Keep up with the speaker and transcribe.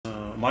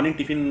Morning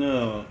tiffin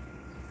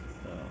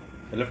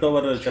left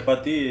over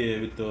chapati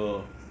with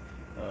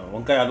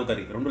వంకాయ ఆలు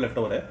curry రెండు లెఫ్ట్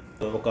ఓవరే,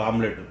 ఒక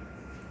omelette.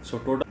 So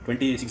total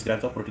 26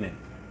 grams of protein.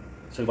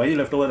 So why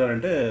left over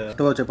అంటే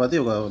left over chapati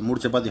ఒక 3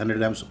 chapati 100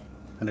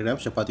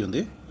 grams chapati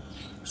ఉంది.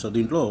 సో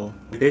దీంట్లో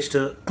taste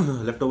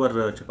left over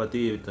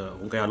chapati with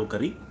వంకాయ ఆలు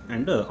curry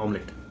and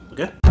omelette.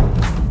 Okay,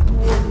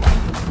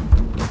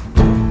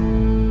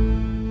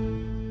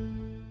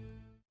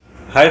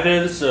 hi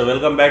friends,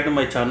 welcome back to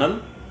my channel.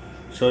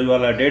 So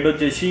ఇవాళ date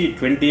వచ్చేసి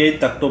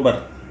 28th October.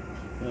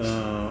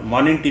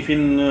 Morning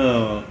tiffin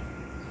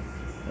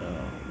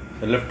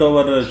left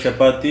over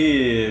chapati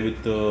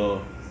with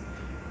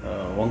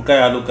వంకాయ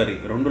ఆలు కర్రీ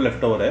రెండు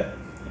లెఫ్ట్ ఓవరే.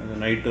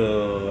 నైట్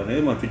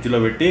అనేది మనం ఫ్రిడ్జ్లో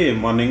పెట్టి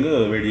మార్నింగ్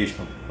వేడి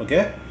చేసినాం. ఓకే,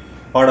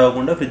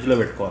 పాడవకుండా ఫ్రిడ్జ్లో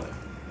పెట్టుకోవాలి.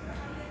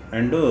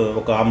 అండ్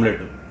ఒక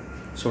ఆమ్లెట్.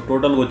 సో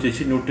టోటల్గా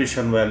వచ్చేసి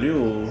న్యూట్రిషన్ వాల్యూ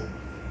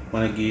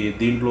మనకి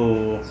దీంట్లో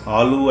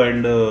ఆలు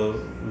అండ్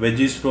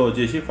వెజ్జీస్లో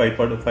వచ్చేసి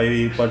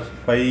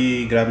 5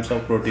 grams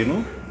ఆఫ్ ప్రోటీను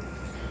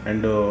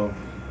అండ్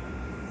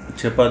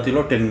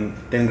చపాతీలో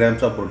 10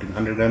 grams of protein.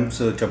 100 grams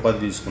chapati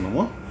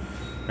తీసుకున్నాము.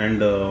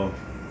 అండ్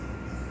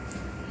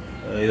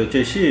ఇది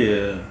వచ్చేసి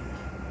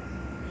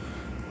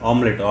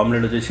ఆమ్లెట్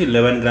వచ్చేసి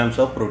 11 grams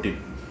ఆఫ్ ప్రోటీన్.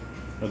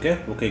 ఓకే,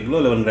 ఒక ఎగ్లో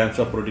 11 grams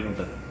ఆఫ్ ప్రోటీన్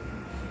ఉంటుంది.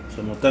 సో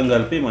మొత్తం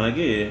కలిపి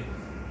మనకి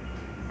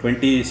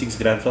 26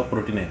 grams ఆఫ్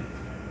ప్రోటీన్ అయింది.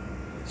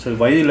 సో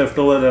వై లెఫ్ట్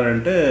ఓవర్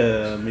అంటే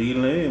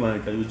మిగిలినవి మనం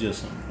ఇక్కడ యూజ్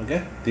చేస్తాం. ఓకే,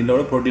 దీంట్లో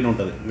కూడా ప్రోటీన్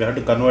ఉంటుంది. We have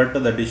to convert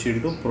the dish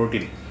into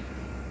protein.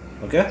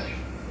 Okay,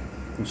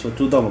 so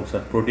చూద్దాం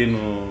ఒకసారి ప్రోటీన్.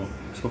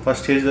 సో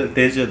ఫస్ట్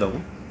టేస్ట్ చేద్దాము.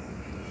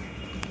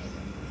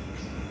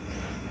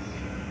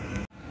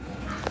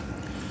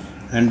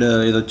 అండ్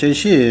ఇది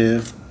వచ్చేసి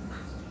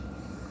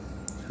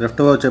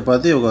లెఫ్ట్ ఓవర్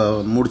చపాతీ ఒక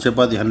 3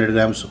 చపాతీ 100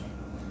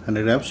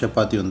 grams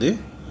చపాతీ ఉంది.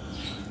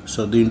 సో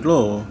దీంట్లో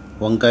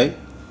వంకాయ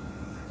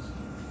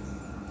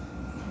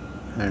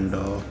అండ్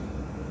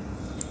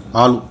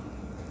ఆలు,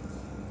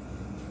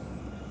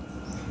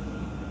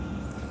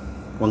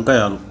 వంకాయ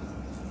ఆలు.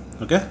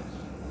 ఓకే,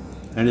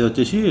 అండ్ ఇది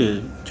వచ్చేసి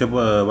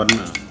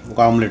ఒక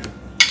ఆమ్లెట్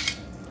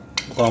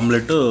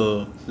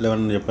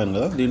 11 చెప్పాను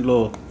కదా. దీంట్లో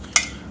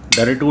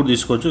డైరెక్ట్ కూడా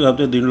తీసుకోవచ్చు,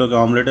 కాకపోతే దీంట్లోకి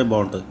ఆమ్లెటే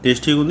బాగుంటుంది.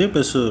 టేస్టీగా ఉంది,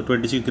 ప్లస్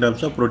 26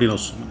 grams ఆఫ్ ప్రోటీన్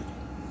వస్తుంది.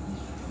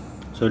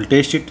 So will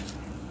taste it.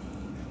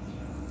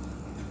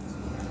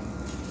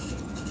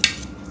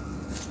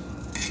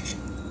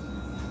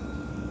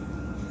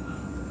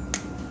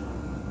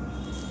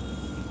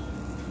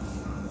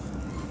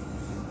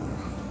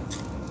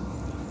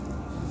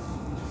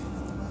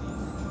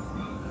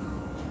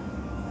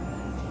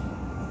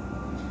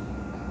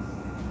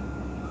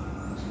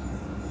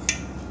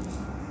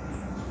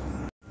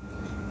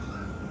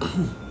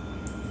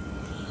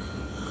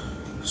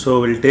 So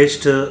we'll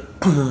taste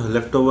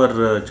leftover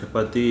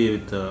chapati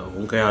with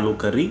vankai aloo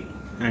curry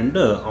and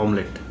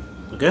omelette.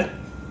 Okay.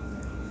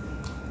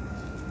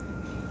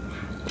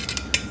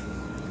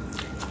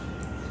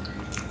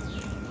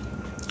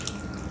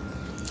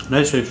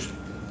 Nice taste.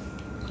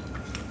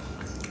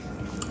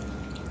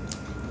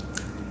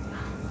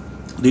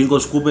 దీనికి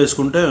ఒక స్కూప్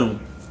వేసుకుంటే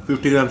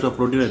 50 grams ఆఫ్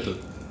ప్రోటీన్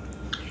అవుతుంది.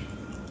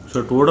 సో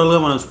టోటల్గా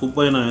మన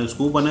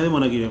స్కూప్ అనేది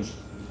మనకి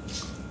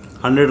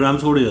 100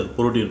 grams కూడా ఇవ్వదు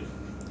ప్రోటీన్.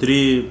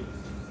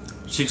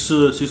 6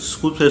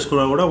 స్కూప్స్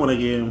వేసుకున్నా కూడా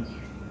మనకి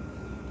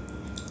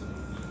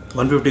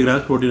 150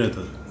 grams ప్రోటీన్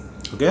అవుతుంది.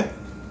 ఓకే,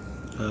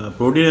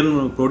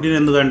 ప్రోటీన్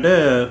ఎందుకంటే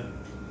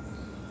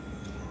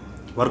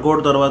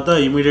వర్కౌట్ తర్వాత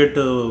ఇమీడియట్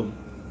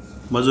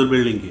మజిల్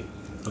బిల్డింగ్కి.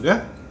 Okay,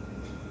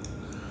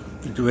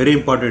 it's very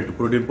important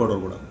protein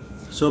powder కూడా.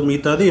 సో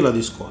మిగతాది ఇలా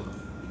తీసుకోవాలి.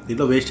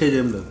 దీంట్లో వేస్టేజ్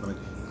ఏం లేదు.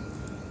 మనకి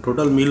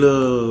టోటల్ మీల్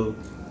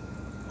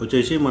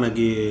వచ్చేసి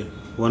మనకి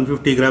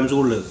 150 grams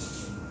కూడా లేదు.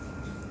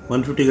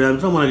 150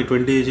 grams మనకి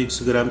 26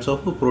 grams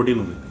ఆఫ్ ప్రోటీన్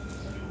ఉంది.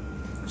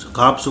 సో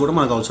కార్బ్స్ కూడా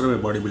మనకు అవసరమే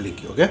బాడీ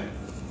బిల్డింగ్కి. Okay,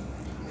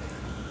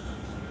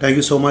 thank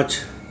you so much.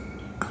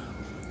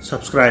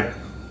 Subscribe.